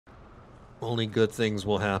Only good things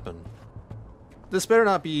will happen. This better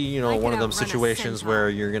not be, you know, one of them situations where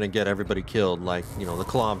you're gonna get everybody killed, like, you know, the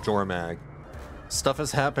Claw of Jormag. Stuff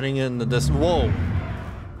is happening in this. Whoa!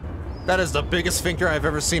 That is the biggest sphincter I've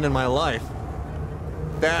ever seen in my life.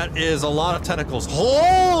 That is a lot of tentacles.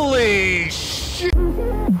 Holy shit!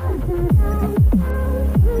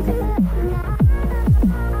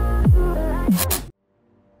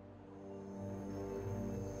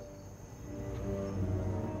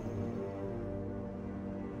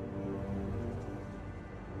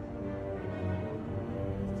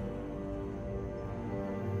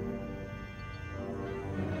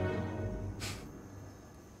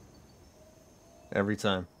 Every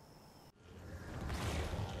time.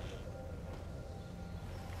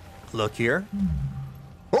 Look here.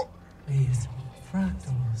 Oh! These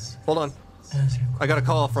fractals. Hold on. I got a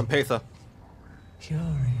call from Patha.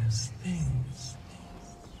 Curious things.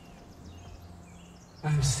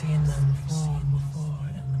 I've seen them form before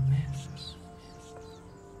in the mist.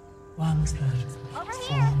 Ones that Over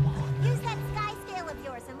here! form on Use that sky scale of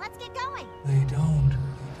yours and let's get going! They don't.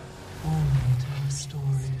 Only tell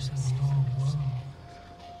stories of your world.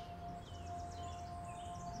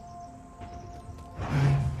 I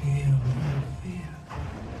feel your fear.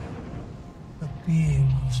 The being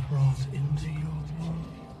was brought into your world.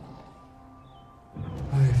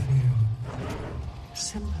 I feel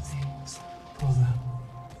sympathy for them.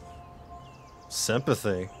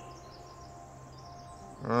 Sympathy?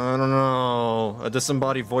 I don't know. A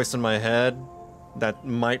disembodied voice in my head that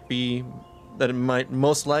it might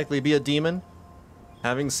most likely be a demon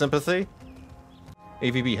having sympathy?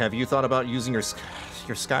 AVB, have you thought about using your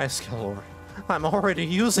sky skill? I'm already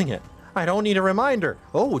using it. I don't need a reminder.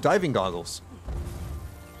 Oh, diving goggles.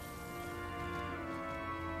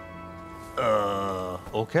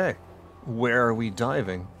 Okay. Where are we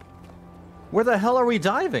diving? Where the hell are we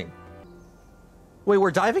diving? Wait,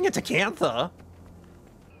 we're diving into Cantha?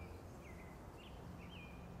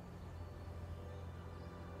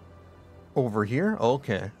 Over here?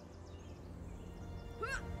 Okay.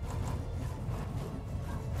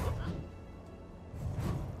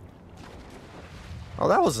 Oh,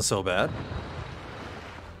 that wasn't so bad.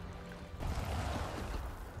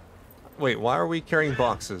 Wait, why are we carrying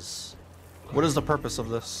boxes? What is the purpose of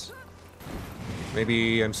this?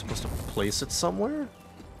 Maybe I'm supposed to place it somewhere?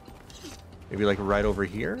 Maybe like right over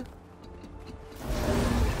here?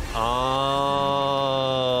 Oh.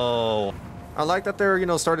 I like that they're, you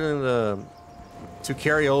know, starting to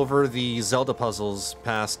carry over the Zelda puzzles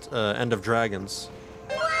past End of Dragons.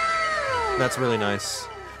 That's really nice.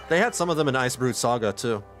 They had some of them in Icebrood Saga,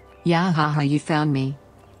 too. Yeah, haha, you found me.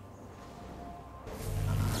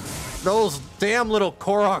 Those damn little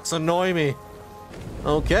Koroks annoy me.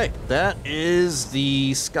 Okay, that is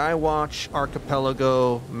the Skywatch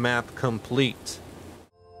Archipelago map complete.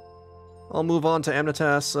 I'll move on to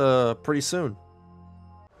Amnytas pretty soon.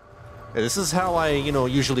 Yeah, this is how I, you know,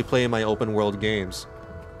 usually play my open world games.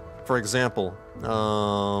 For example,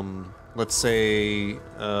 let's say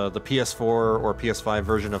the PS4 or PS5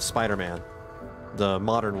 version of Spider-Man, the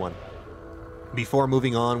modern one. Before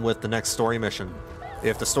moving on with the next story mission,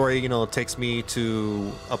 if the story, you know, takes me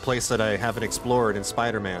to a place that I haven't explored in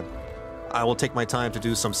Spider-Man, I will take my time to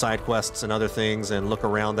do some side quests and other things and look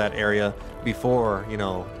around that area before, you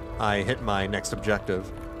know, I hit my next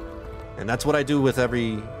objective. And that's what I do with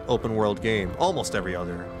every open world game, almost every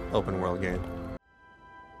other open world game.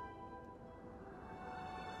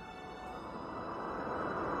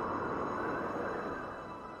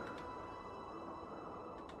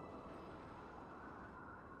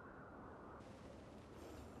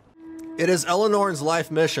 It is Eleanor's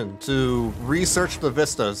life mission to research the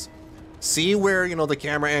vistas, see where, you know, the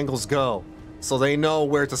camera angles go, so they know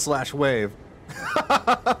where to slash wave.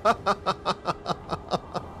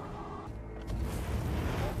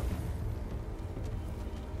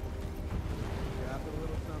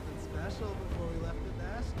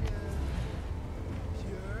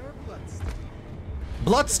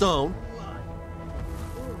 Bloodstone?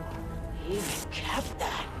 You've kept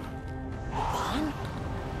that. Fun?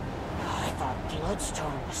 I thought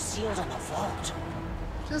Bloodstone was sealed in the vault.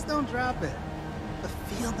 Just don't drop it. But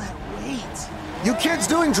feel that weight. You kids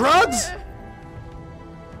doing drugs?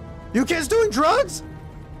 You kids doing drugs?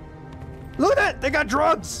 Look at that! They got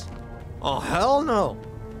drugs! Oh, hell no.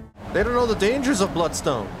 They don't know the dangers of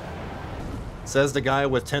Bloodstone. Says the guy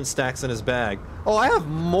with 10 stacks in his bag. Oh, I have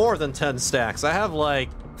more than 10 stacks. I have like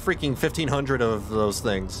freaking 1,500 of those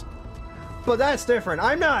things. But that's different.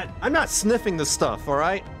 I'm not sniffing this stuff,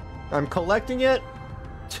 alright? I'm collecting it.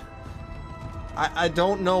 I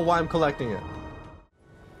don't know why I'm collecting it.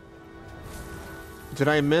 Did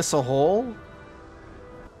I miss a hole?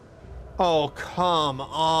 Oh, come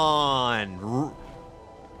on.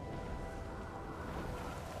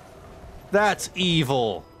 That's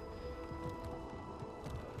evil.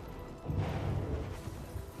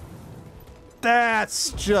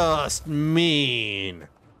 That's just mean.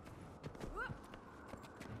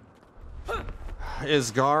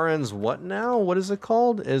 Isgarin's what now? What is it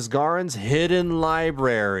called? Isgarin's hidden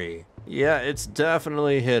library. Yeah, it's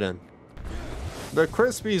definitely hidden. The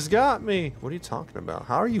Crispies got me. What are you talking about?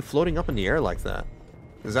 How are you floating up in the air like that?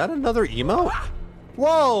 Is that another emote?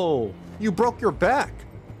 Whoa! You broke your back.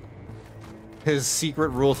 His secret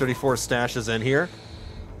Rule 34 stash is in here.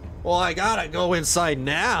 Well, I gotta go inside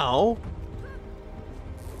now.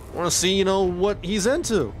 I wanna see, you know, what he's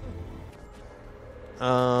into.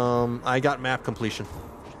 I got map completion.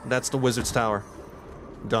 That's the Wizard's Tower.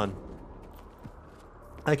 Done.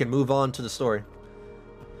 I can move on to the story.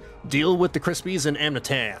 Deal with the Crispies and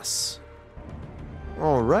Amnytas.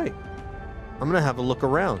 Alright. I'm gonna have a look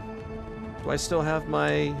around. Do I still have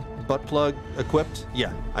my butt plug equipped?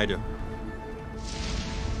 Yeah, I do.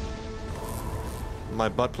 My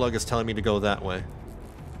butt plug is telling me to go that way.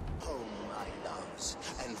 Oh, my loves,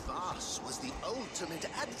 and Voss was the ultimate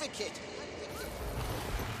advocate.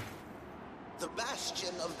 The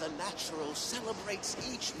bastion of the natural celebrates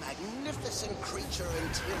each magnificent creature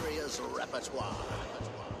interior's repertoire.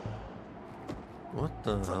 What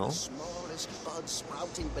the From hell? the smallest bud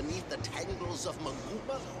sprouting beneath the tangles of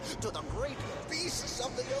Maguma to the great beasts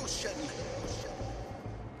of the ocean.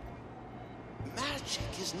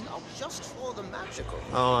 Magic is not just for the magical.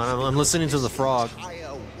 Oh, I'm listening to the frog. The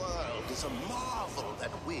entire world is a marvel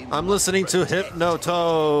that we I'm must listening to protect.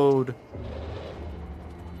 Hypnotoad.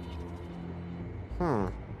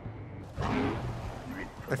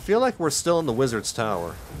 I feel like we're still in the Wizard's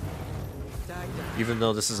Tower, even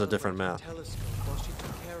though this is a different map. Telescope while she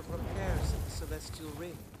took care of repairs at the Celestial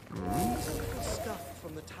Ring. Some little stuff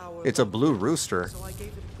from the tower. It's a blue rooster. So I gave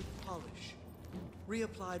it a quick polish.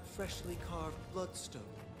 Reapplied freshly carved bloodstone.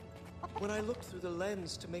 When I looked through the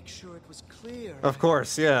lens to make sure it was clear. Of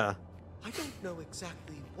course, yeah. I don't know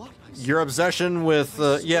exactly what I saw. Your obsession with,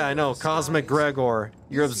 yeah, I know, Cosmic Gregor.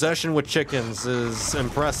 Your obsession with chickens is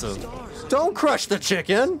impressive. Don't crush the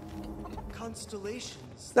chicken!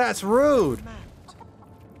 Constellations. That's rude! Mapped.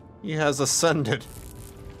 He has ascended.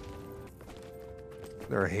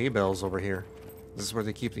 There are hay bales over here. This is where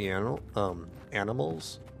they keep the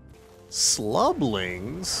animals?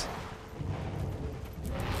 Slublings?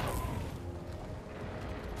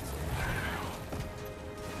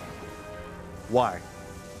 Why?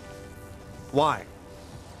 Why?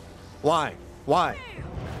 Why? Why?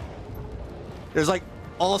 There's like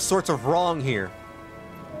all sorts of wrong here.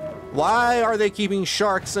 Why are they keeping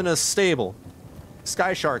sharks in a stable?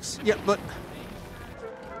 Sky sharks. Yeah, but...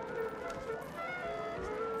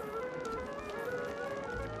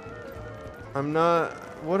 I'm not...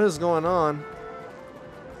 What is going on?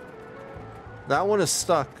 That one is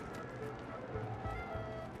stuck.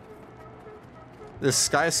 This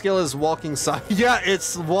sky scale is walking side. Yeah,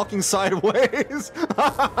 it's walking sideways.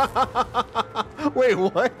 Wait,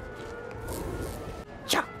 what?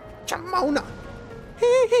 Chamona.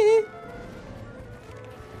 Hee hee.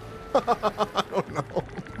 I don't know.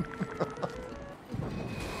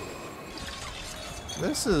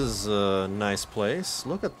 This is a nice place.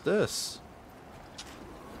 Look at this.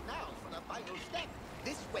 Now for the final step.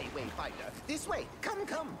 This way, Wayfinder. This way. Come,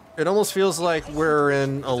 come. It almost feels like we're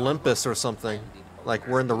in Olympus or something. Like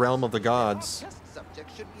we're in the realm of the gods. Our test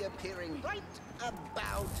subject should be appearing right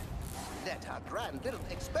about. Let our grand little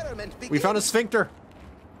experiment begin. We found a sphincter.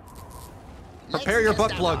 Prepare your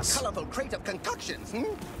butt plugs. Colorful crate of concoctions,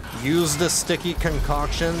 Use the sticky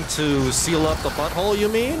concoction to seal up the butthole, you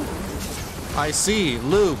mean? I see.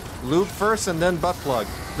 Lube. Lube first and then butt plug.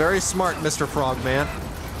 Very smart, Mr. Frogman.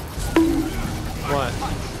 What?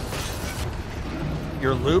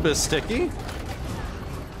 Your lube is sticky?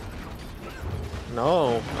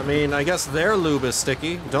 No. I mean, I guess their lube is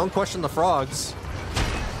sticky. Don't question the frogs.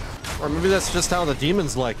 Or maybe that's just how the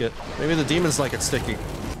demons like it. Maybe the demons like it sticky.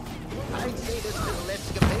 I'd say this little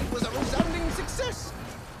escapade was a resounding success.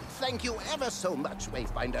 Thank you ever so much,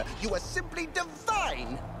 Wayfinder. You are simply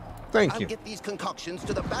divine. Thank I'll you. get these concoctions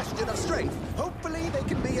to the Bastion of Strength. Hopefully they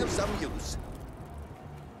can be of some use.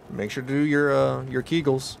 Make sure to do your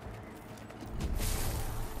Kegels.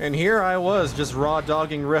 And here I was, just raw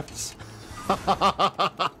dogging rifts.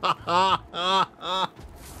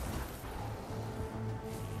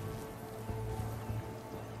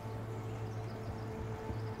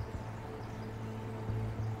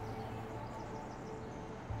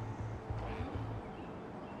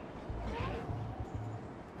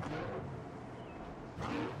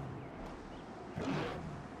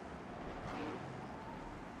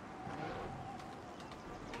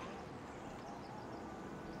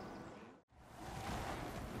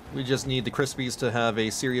 We just need the Crispies to have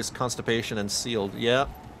a serious constipation and sealed. Yeah.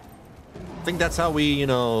 I think that's how we, you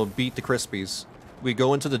know, beat the Crispies. We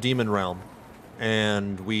go into the demon realm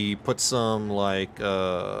and we put some, like,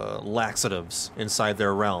 laxatives inside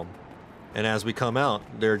their realm. And as we come out,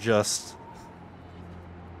 they're just...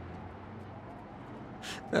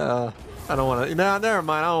 I don't want to... Nah, never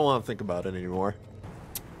mind. I don't want to think about it anymore.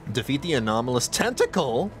 Defeat the anomalous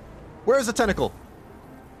tentacle? Where's the tentacle?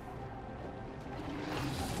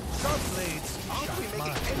 Aren't we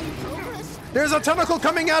making any progress? There's a tentacle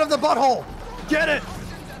coming out of the butthole! Get it!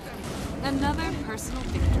 Another personal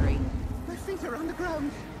victory. My feet are on the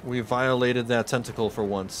ground. We violated that tentacle for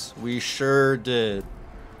once. We sure did.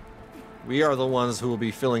 We are the ones who will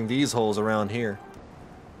be filling these holes around here.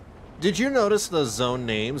 Did you notice the zone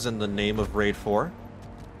names in the name of Raid 4?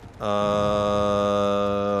 The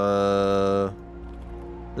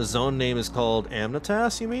zone name is called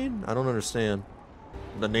Amnytas, you mean? I don't understand.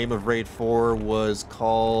 The name of Raid 4 was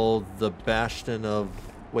called the Bastion of...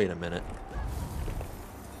 Wait a minute.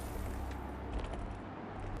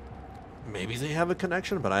 Maybe they have a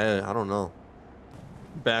connection, but I don't know.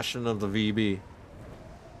 Bastion of the VB.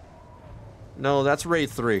 No, that's Raid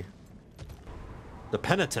 3. The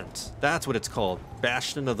Penitent. That's what it's called.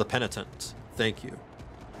 Bastion of the Penitent. Thank you.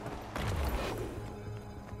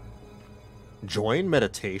 Join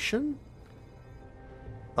meditation?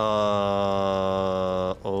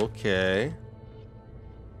 Okay.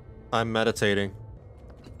 I'm meditating.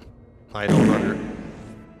 I don't under...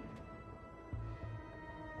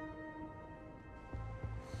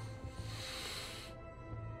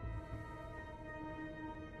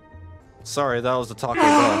 Sorry, that was the Taco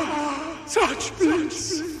Bell. Such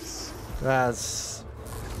peace. That's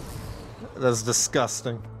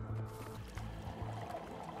disgusting.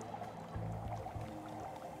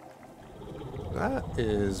 That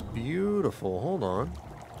is beautiful. Hold on.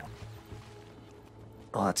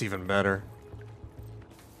 Oh, that's even better.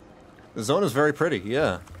 The zone is very pretty,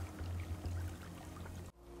 yeah.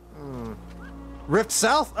 Rift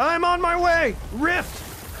South? I'm on my way! Rift!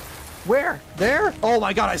 Where? There? Oh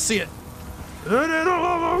my god, I see it!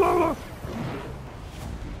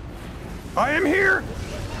 I am here!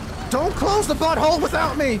 Don't close the butthole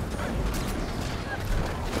without me!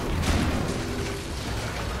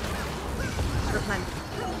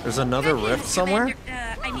 There's another rift somewhere?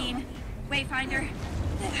 Wayfinder.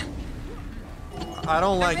 I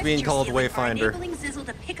don't like being called Wayfinder. Enabling Zizzle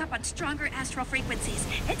to pick up on stronger astral frequencies.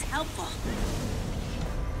 It's helpful.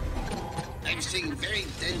 I'm seeing very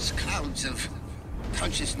dense clouds of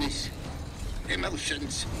consciousness,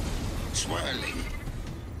 emotions, swirling.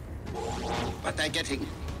 But they're getting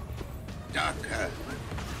darker.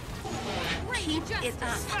 Keep it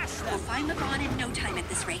up. We'll find the bond in no time at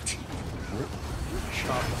this rate.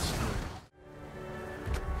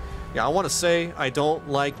 Yeah, I want to say I don't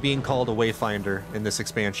like being called a Wayfinder in this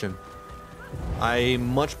expansion. I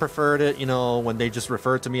much preferred it, you know, when they just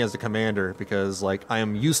referred to me as the commander, because, like, I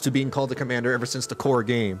am used to being called the commander ever since the core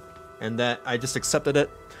game, and that I just accepted it.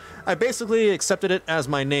 I basically accepted it as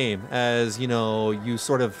my name, as, you know, you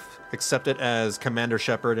sort of accept it as Commander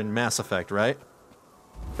Shepard in Mass Effect, right?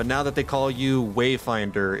 But now that they call you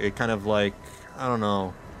Wayfinder, it kind of like, I don't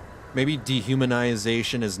know, maybe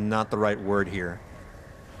dehumanization is not the right word here.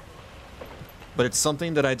 But it's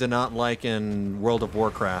something that I did not like in World of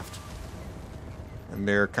Warcraft. And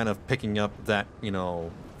they're kind of picking up that, you know,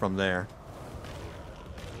 from there.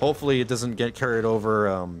 Hopefully it doesn't get carried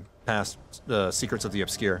over past Secrets of the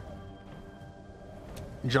Obscure.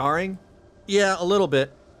 Jarring? Yeah, a little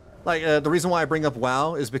bit. Like, the reason why I bring up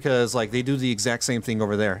WoW is because, like, they do the exact same thing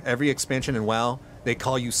over there. Every expansion in WoW, they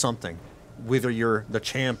call you something. Whether you're the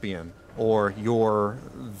champion, or you're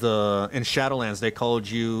the... In Shadowlands, they called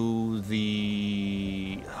you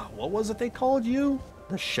the... What was it they called you?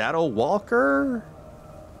 The Shadow Walker?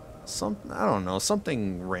 I don't know,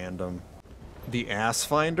 something random. The Ass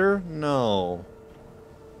Finder? No.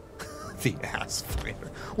 The Ass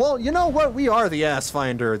Finder. Well, you know what? We are the Ass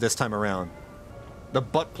Finder this time around. The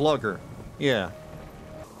Butt Plugger. Yeah.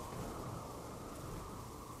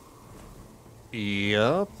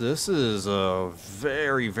 Yep, this is a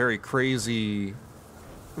very, very crazy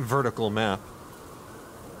vertical map.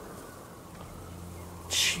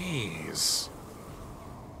 Jeez.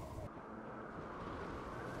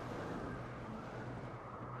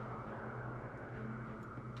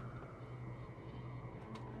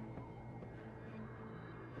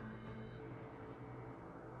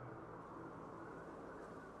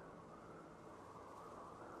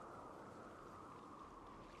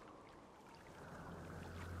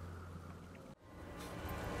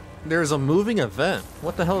 There's a moving event.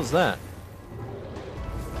 What the hell is that?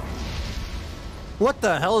 What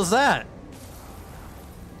the hell is that?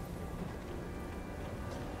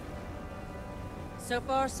 So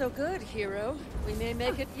far, so good, hero. We may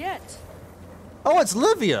make it yet. Oh, it's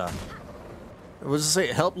Livia. What does it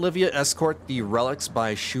say? Help Livia escort the relics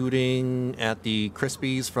by shooting at the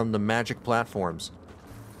Crispies from the magic platforms.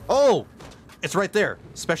 Oh, it's right there.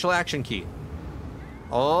 Special action key.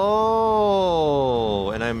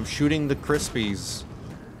 Oh, and I'm shooting the Crispies.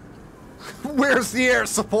 Where's the air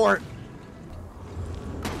support?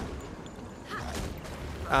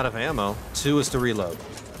 Out of ammo. 2 is to reload.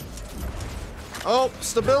 Oh,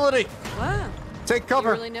 stability. Wow. Take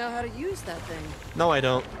cover. You really know how to use that thing. No, I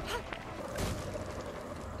don't.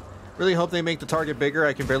 Really hope they make the target bigger.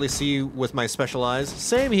 I can barely see with my special eyes.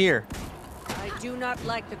 Same here. I do not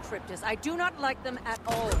like the Cryptids. I do not like them at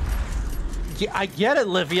all. Yeah, I get it,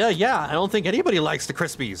 Livia. Yeah, I don't think anybody likes the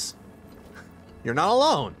Crispies. You're not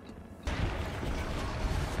alone.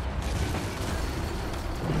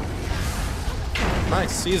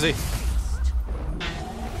 Nice, easy.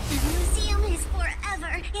 The museum is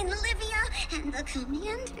forever in Livia, and the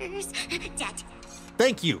commander's dead.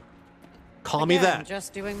 Thank you. Call me Again, that.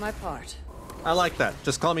 Just doing my part. I like that.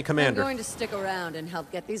 Just call me Commander. I'm going to stick around and help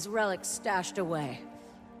get these relics stashed away.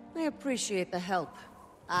 I appreciate the help.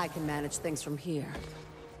 I can manage things from here.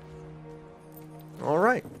 All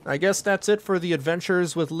right. I guess that's it for the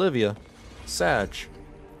adventures with Livia. Sag.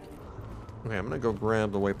 Okay, I'm gonna go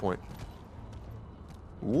grab the waypoint.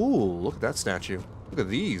 Ooh, look at that statue. Look at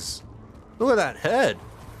these. Look at that head.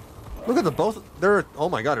 Look at the both. There. Oh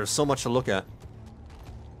my God, there's so much to look at.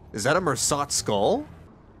 Is that a Mersat skull?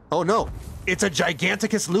 Oh no, it's a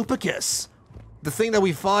Giganticus lupicus. The thing that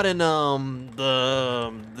we fought in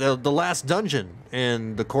the last dungeon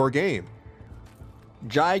in the core game.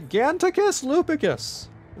 Giganticus lupicus.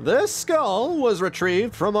 This skull was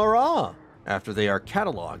retrieved from Ara after they are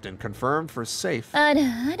cataloged and confirmed for safe.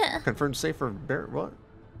 Confirmed safe for what?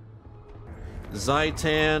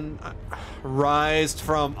 Zaitan rised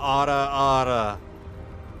from Ada.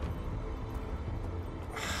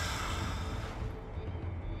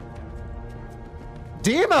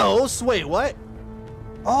 Demos? Wait, what?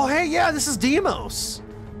 Oh, hey, yeah, this is Demos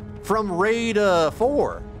from Raid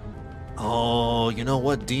 4. Oh, you know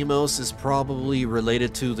what? Demos is probably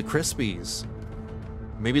related to the Crispies.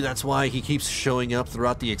 Maybe that's why he keeps showing up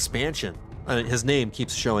throughout the expansion. His name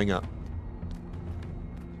keeps showing up.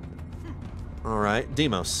 All right,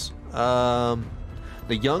 Demos. The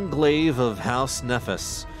young glaive of House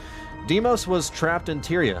Nephis. Demos was trapped in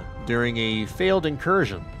Tyria during a failed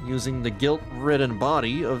incursion, using the guilt-ridden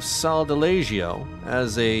body of Saldelegio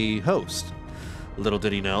as a host. Little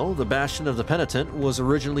did he know, the Bastion of the Penitent was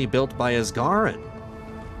originally built by Asgarin.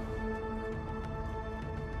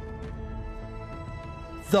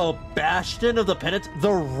 The Bastion of the Penitent?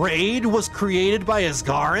 The raid was created by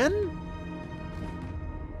Asgarin?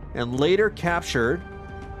 And later captured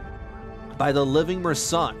by the living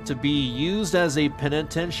Mersat to be used as a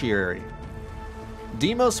penitentiary.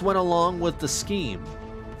 Demos went along with the scheme,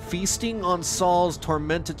 feasting on Saul's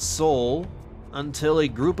tormented soul until a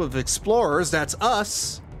group of explorers, that's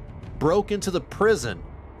us, broke into the prison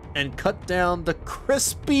and cut down the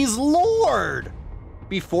Crispy's lord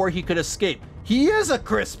before he could escape. He is a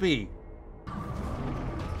Crispy!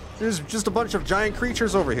 There's just a bunch of giant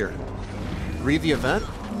creatures over here. Read the event.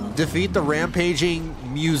 Defeat the rampaging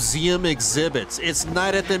museum exhibits. It's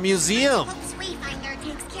night at the museum. Hopes Wayfinder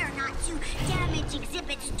takes care not to damage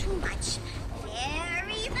exhibits too much.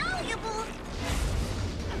 Very valuable.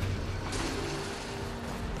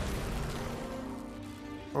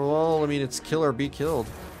 Well, I mean, it's kill or be killed.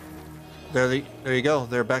 There you go.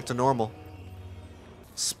 They're back to normal.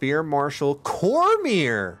 Spear Marshal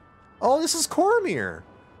Cormier. Oh, this is Cormier.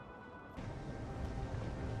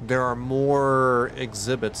 There are more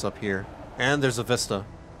exhibits up here. And there's a vista.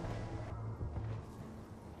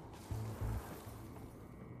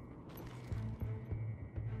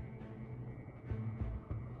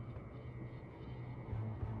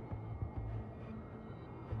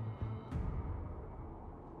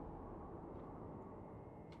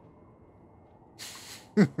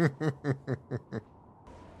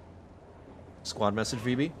 Squad message,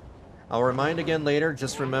 VB. I'll remind again later,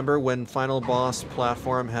 just remember when final boss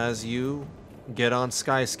platform has you, get on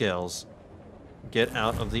sky scales. Get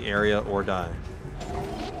out of the area or die.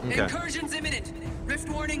 Okay. Incursions imminent. Rift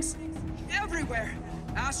warnings everywhere.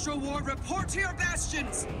 Astro Ward, report to your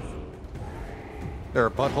bastions. There are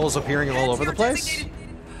buttholes appearing all over the place.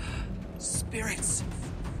 Spirits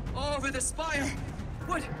over the spire.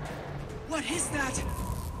 What is that?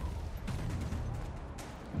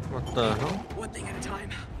 What the hell? One thing at a time.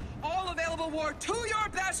 All available civil war to your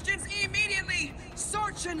bastions immediately!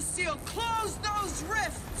 Search and seal, close those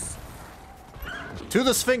rifts! To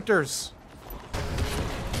the sphincters!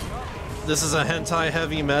 This is a hentai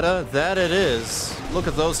heavy meta? That it is. Look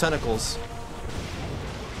at those tentacles.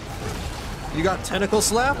 You got tentacle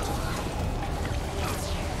slapped?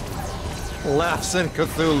 Laughs in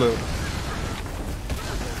Cthulhu.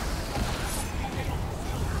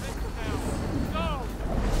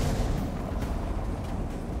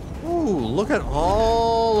 Ooh, look at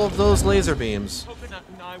all of those laser beams. Coconut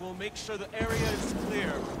and I will make sure the area is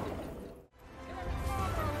clear.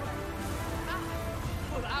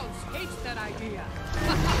 Klaus hates that idea.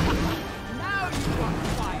 Now you are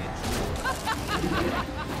quiet.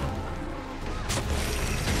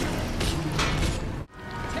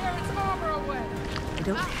 Tear its armor away. I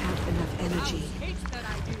don't have enough energy. Klaus hates that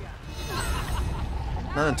idea.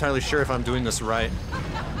 Not entirely sure if I'm doing this right.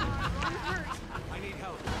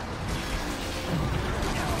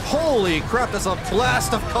 Holy crap, that's a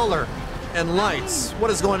blast of color and lights.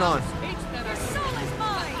 What is going on?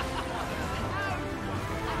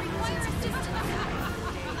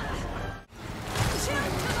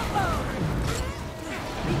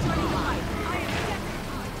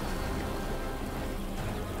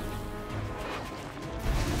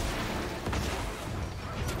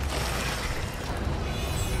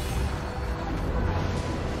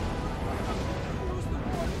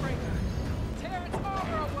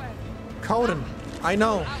 Coden, I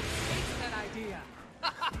know.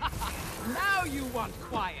 Now you want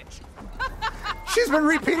quiet. She's been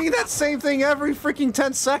repeating that same thing every freaking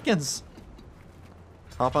 10 seconds.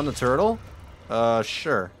 Hop on the turtle?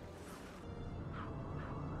 Sure.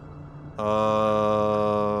 Whoa.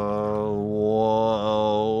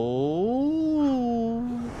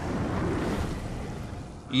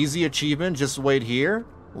 Easy achievement, just wait here.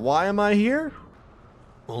 Why am I here?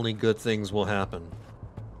 Only good things will happen.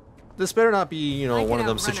 This better not be, you know, one of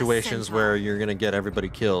those situations where you're gonna get everybody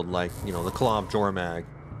killed, like, you know, the Claw of Jormag.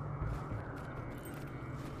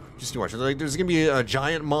 Just watch. Like, there's gonna be a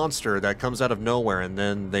giant monster that comes out of nowhere and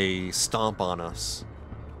then they stomp on us.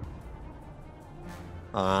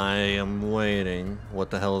 I am waiting. What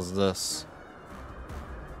the hell is this?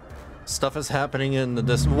 Stuff is happening in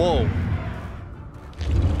the whoa!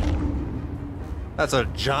 That's a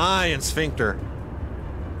giant sphincter.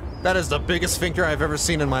 That is the biggest sphincter I've ever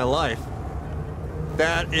seen in my life.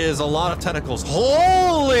 That is a lot of tentacles.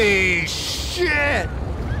 Holy shit!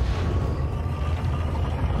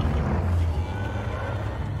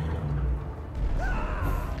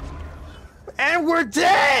 And we're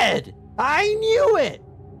dead! I knew it!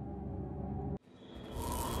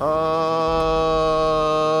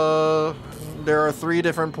 There are 3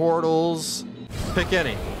 different portals. Pick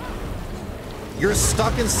any. You're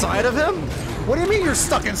stuck inside of him? What do you mean you're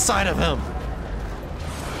stuck inside of him?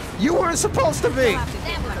 You weren't supposed to be!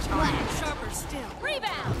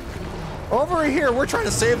 Over here, we're trying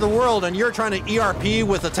to save the world and you're trying to ERP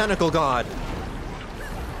with a tentacle god.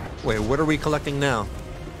 Wait, what are we collecting now?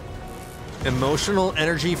 Emotional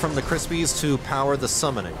energy from the Crispies to power the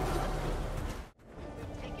summoning.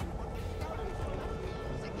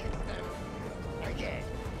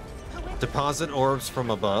 Deposit orbs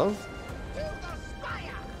from above.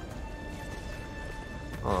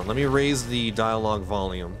 Let me raise the dialogue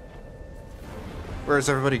volume. Where is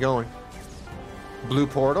everybody going? Blue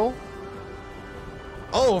portal?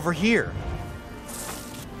 Oh, over here.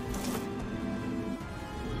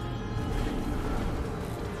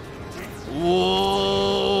 Whoa!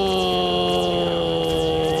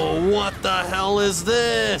 What the hell is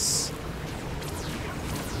this?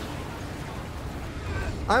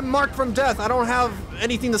 I'm marked from death. I don't have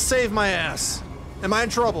anything to save my ass. Am I in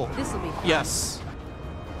trouble? This'll be fun. Yes.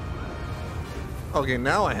 Okay,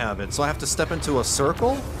 now I have it. So I have to step into a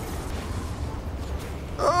circle?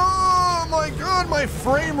 Oh my god, my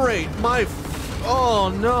frame rate!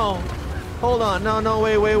 Oh no! Hold on, no,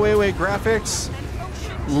 wait. Graphics.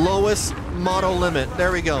 Lowest model limit.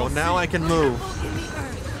 There we go. Now I can move.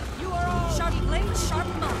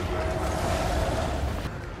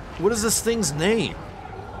 What is this thing's name?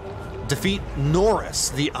 Defeat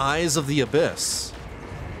Nourys, the Eyes of the Abyss.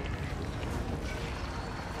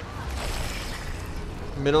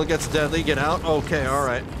 Middle gets deadly, get out. Okay,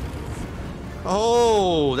 alright.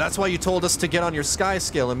 Oh, that's why you told us to get on your sky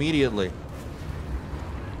scale immediately.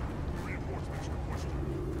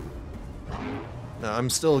 Now,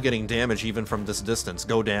 I'm still getting damage even from this distance.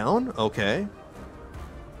 Go down? Okay.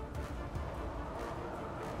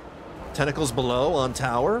 Tentacles below on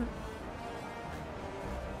tower.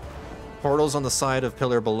 Portals on the side of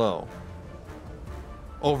pillar below.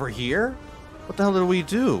 Over here? What the hell did we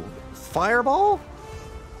do? fireball?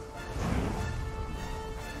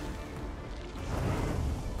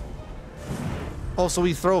 Oh, so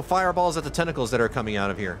we throw fireballs at the tentacles that are coming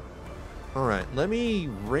out of here. Alright, let me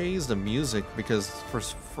raise the music because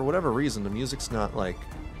for whatever reason the music's not like...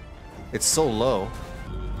 It's so low.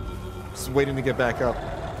 Just waiting to get back up.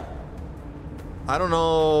 I don't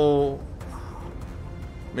know...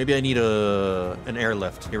 Maybe I need an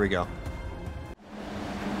airlift. Here we go.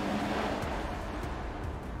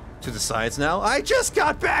 To the sides now? I just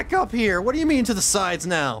got back up here! What do you mean to the sides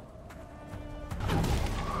now?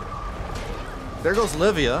 There goes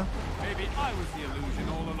Livia. Maybe I was the illusion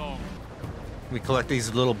all along. We collect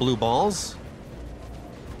these little blue balls.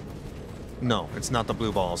 No, it's not the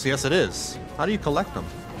blue balls. Yes, it is. How do you collect them?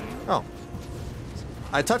 Oh.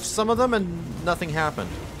 I touched some of them and nothing happened.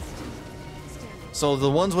 So the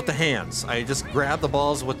ones with the hands, I just grab the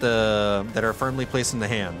balls with the that are firmly placed in the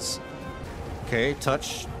hands. Okay,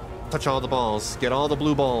 touch all the balls. Get all the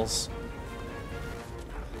blue balls.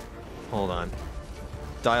 Hold on.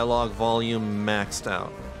 Dialogue volume maxed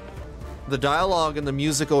out. The dialogue and the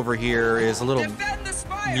music over here is a little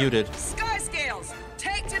muted. Sky scales,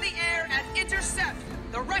 take to the air and intercept.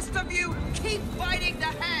 The rest of you keep fighting the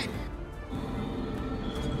head.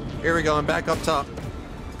 Here we go, I'm back up top.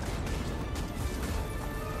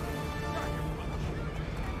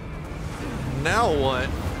 Now what?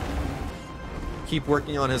 Keep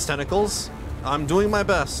working on his tentacles. I'm doing my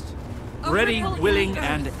best. Ready, willing,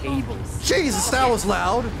 and able. Jesus, that was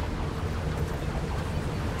loud.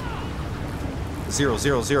 0,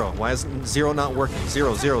 0, 0. Why is 0 not working?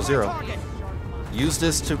 0, 0, 0. Use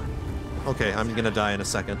this to... Okay, I'm gonna die in a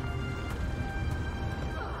second.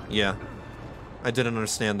 Yeah. I didn't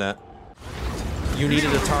understand that. You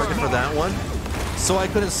needed a target for that one? So I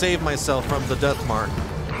couldn't save myself from the death mark.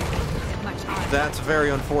 That's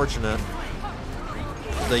very unfortunate.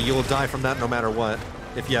 That you'll die from that no matter what,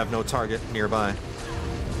 if you have no target nearby.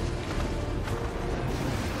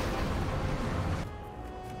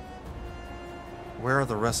 Where are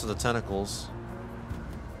the rest of the tentacles?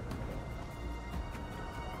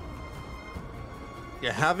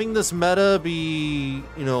 Yeah, having this meta be,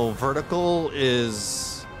 you know, vertical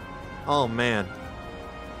is... Oh, man.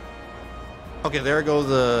 Okay, there go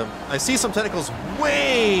the... I see some tentacles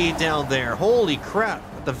way down there. Holy crap.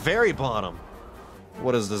 At the very bottom.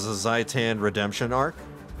 What is this, a Zaitan redemption arc?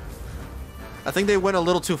 I think they went a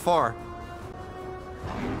little too far.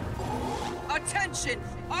 Attention!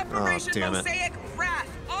 Operation Mosaic Wrath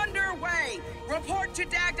underway! Report to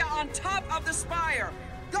Dagda on top of the spire!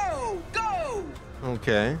 Go! Go!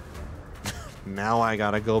 Okay. Now I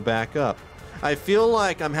gotta go back up. I feel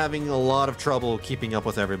like I'm having a lot of trouble keeping up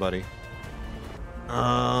with everybody.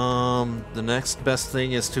 The next best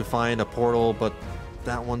thing is to find a portal, but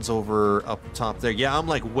that one's over up top there. Yeah, I'm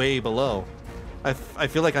like way below. I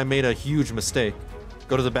feel like I made a huge mistake.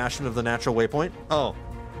 Go to the Bastion of the Natural Waypoint? Oh.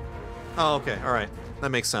 Oh, okay, alright. That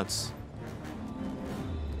makes sense.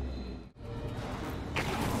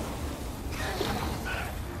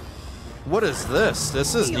 What is this?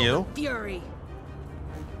 This is new. Fury.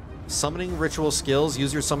 Summoning ritual skills.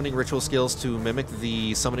 Use your summoning ritual skills to mimic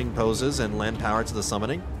the summoning poses and lend power to the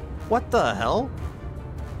summoning. What the hell?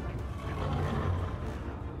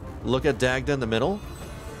 Look at Dagda in the middle.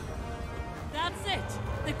 That's it.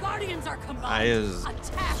 The Guardians are combined.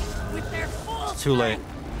 Attack with their full It's too late.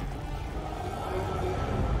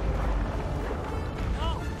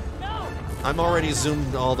 No, no. I'm already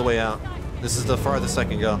zoomed all the way out. This is the farthest I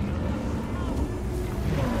can go.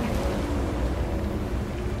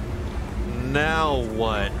 Now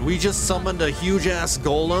what? We just summoned a huge-ass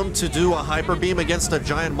golem to do a hyper beam against a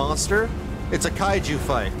giant monster? It's a kaiju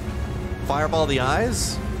fight. Fireball the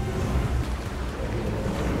eyes?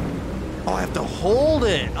 Oh, I have to hold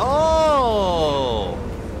it. Oh!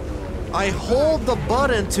 I hold the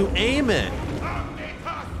button to aim it.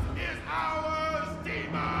 Amnytas is ours,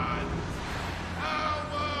 demons!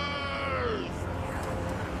 Ours!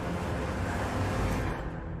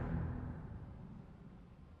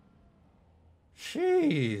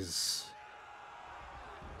 Jeez.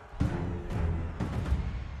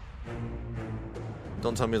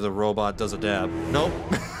 Don't tell me the robot does a dab. Nope.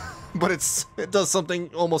 But it does something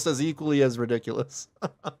almost as equally as ridiculous.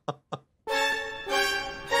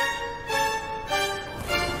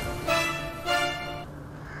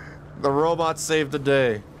 The robot saved the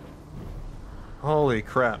day. Holy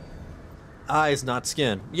crap. Eyes, not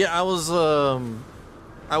skin. Yeah, I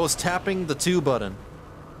was tapping the 2 button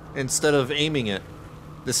instead of aiming it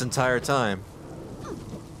this entire time.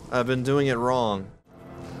 I've been doing it wrong.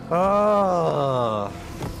 Ah.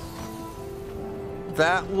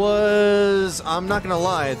 That was... I'm not gonna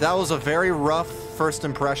lie, that was a very rough first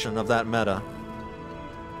impression of that meta.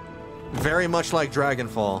 Very much like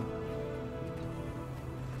Dragonfall.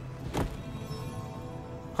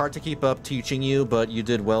 Hard to keep up teaching you, but you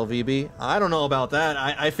did well, VB. I don't know about that.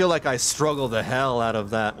 I feel like I struggled the hell out of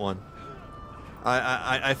that one.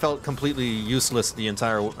 I felt completely useless the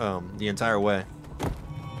entire way.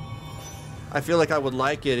 I feel like I would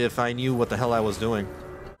like it if I knew what the hell I was doing.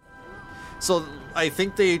 So I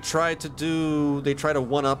think they tried to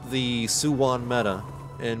one-up the Suwon meta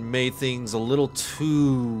and made things a little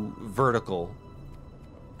too vertical.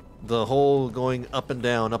 The whole going up and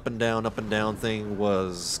down, up and down, up and down thing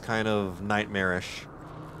was kind of nightmarish.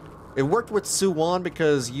 It worked with Suwon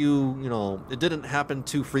because you know, it didn't happen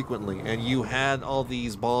too frequently, and you had all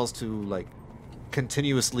these balls to, like,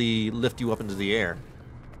 continuously lift you up into the air.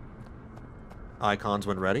 Icons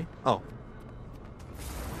when ready. Oh.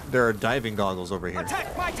 There are diving goggles over here.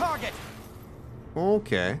 Attack my target!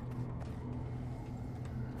 Okay.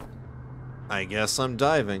 I guess I'm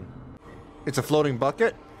diving. It's a floating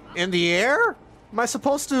bucket? In the air? Am I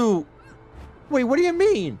supposed to... Wait, what do you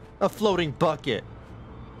mean? A floating bucket?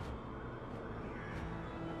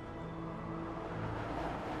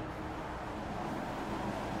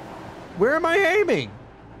 Where am I aiming?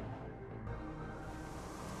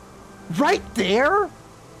 Right there?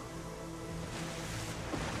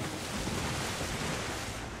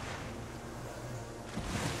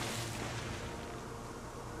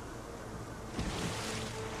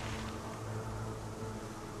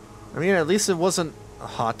 I mean, at least it wasn't a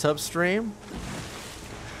hot tub stream.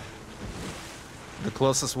 The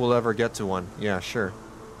closest we'll ever get to one. Yeah, sure.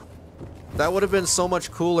 That would have been so much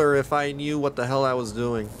cooler if I knew what the hell I was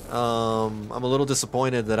doing. I'm a little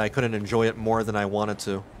disappointed that I couldn't enjoy it more than I wanted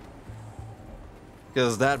to.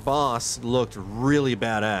 Because that boss looked really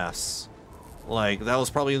badass. Like, that was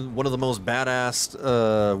probably one of the most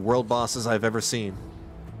badass world bosses I've ever seen.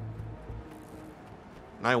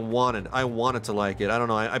 I wanted to like it. I don't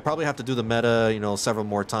know. I probably have to do the meta, you know, several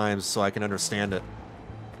more times so I can understand it.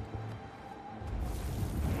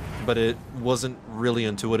 But it wasn't really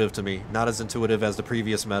intuitive to me. Not as intuitive as the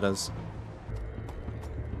previous metas.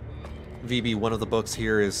 VB, one of the books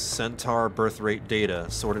here is Centaur Birth Rate Data,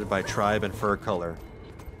 sorted by tribe and fur color.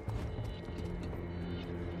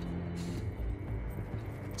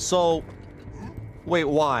 So, wait,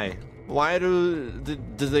 why? Why do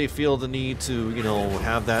they feel the need to, you know,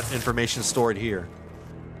 have that information stored here?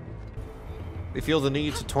 They feel the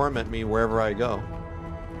need to torment me wherever I go.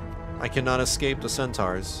 I cannot escape the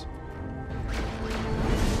centaurs.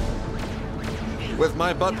 With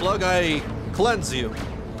my butt plug, I cleanse you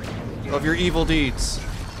of your evil deeds.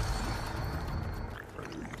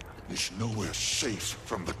 Is nowhere safe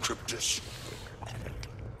from the cryptis.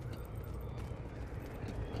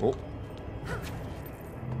 Oh.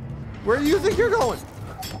 Where do you think you're going?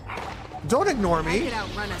 Don't ignore me. I could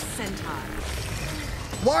outrun a centaur.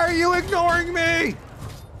 Why are you ignoring me?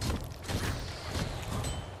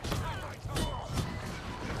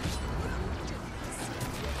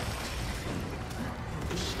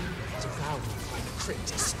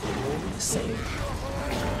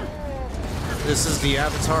 This is the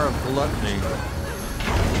avatar of gluttony.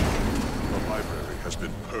 The library has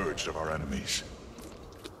been purged of our enemies.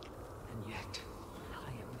 And yet, I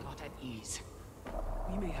am not at ease.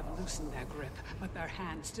 We may have loosened their grip, but their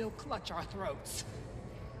hands still clutch our throats.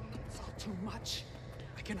 It's all too much.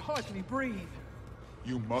 I can hardly breathe.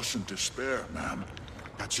 You mustn't despair, ma'am.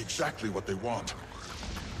 That's exactly what they want.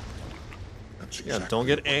 Yeah, don't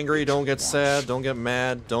get angry, don't get sad, don't get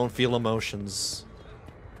mad, don't feel emotions.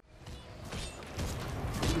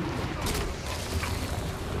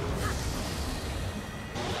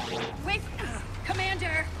 Wait,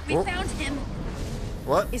 Commander, we found him.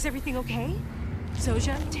 What? Is everything okay?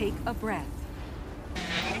 Soja, take a breath.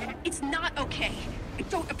 It's not okay. I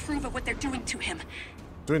don't approve of what they're doing to him.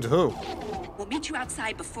 Doing to who? We'll meet you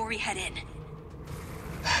outside before we head in.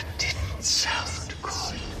 That didn't sound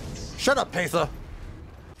good. Shut up, Patha.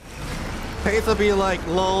 Patha be like,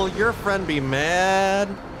 lol, your friend be mad.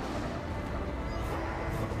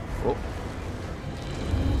 Oh.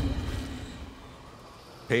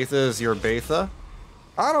 Patha is your Batha?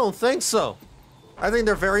 I don't think so. I think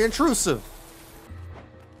they're very intrusive.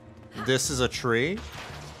 This is a tree?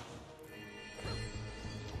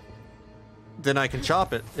 Then I can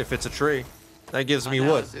chop it if it's a tree. That gives me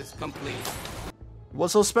wood. Complete.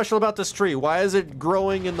 What's so special about this tree? Why is it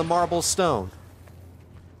growing in the marble stone?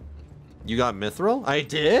 You got mithril? I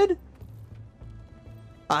did?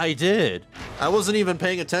 I did. I wasn't even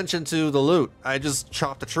paying attention to the loot. I just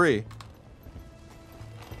chopped a tree.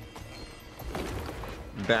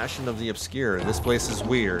 Bastion of the Obscure. This place is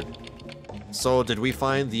weird. So, did we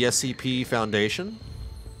find the SCP Foundation?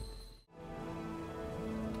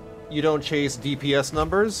 You don't chase DPS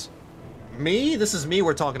numbers? Me? This is me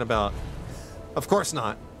we're talking about. Of course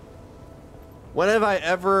not. When have I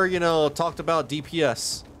ever, you know, talked about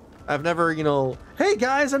DPS? I've never, you know, hey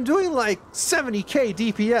guys, I'm doing like 70k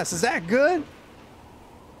DPS. Is that good?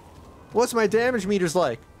 What's my damage meters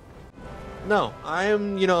like? No, I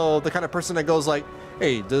am, you know, the kind of person that goes like,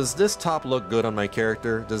 hey, does this top look good on my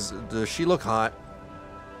character? Does she look hot?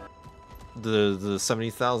 The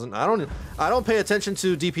 70,000. I don't pay attention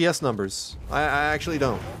to DPS numbers. I actually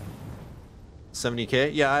don't.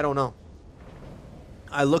 70k? Yeah, I don't know.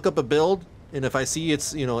 I look up a build, and if I see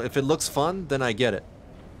it's, you know, if it looks fun, then I get it.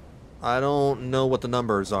 I don't know what the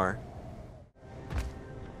numbers are.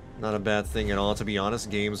 Not a bad thing at all, to be honest.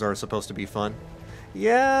 Games are supposed to be fun.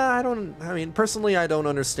 Yeah, I mean, personally, I don't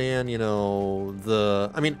understand, you know,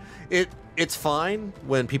 I mean, it's fine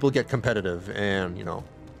when people get competitive and, you know,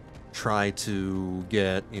 try to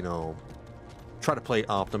get, you know, try to play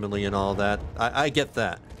optimally and all that. I get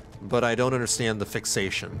that, but I don't understand the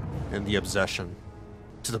fixation and the obsession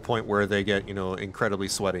to the point where they get, you know, incredibly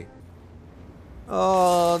sweaty.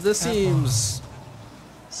 Oh, this seems...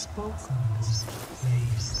 Spoken this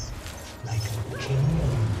place like a king.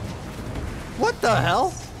 What the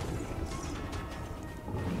hell?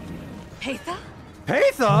 Patha?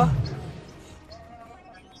 Patha?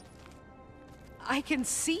 I can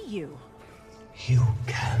see you. You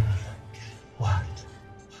can. What?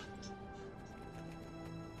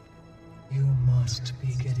 You must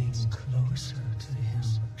be getting closer to him.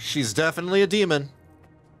 She's definitely a demon.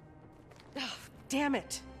 Oh, damn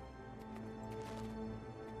it.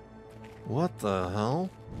 What the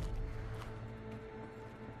hell?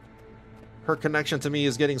 Her connection to me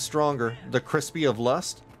is getting stronger. The Crispy of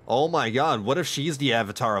Lust? Oh my god, what if she's the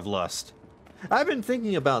Avatar of Lust? I've been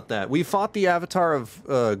thinking about that. We fought the Avatar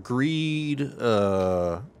of Greed,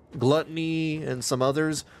 Gluttony, and some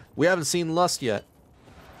others. We haven't seen Lust yet.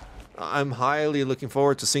 I'm highly looking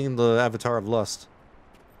forward to seeing the Avatar of Lust.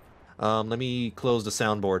 Let me close the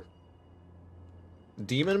soundboard.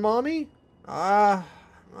 Demon Mommy? I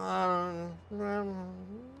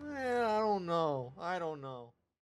don't know. I don't know.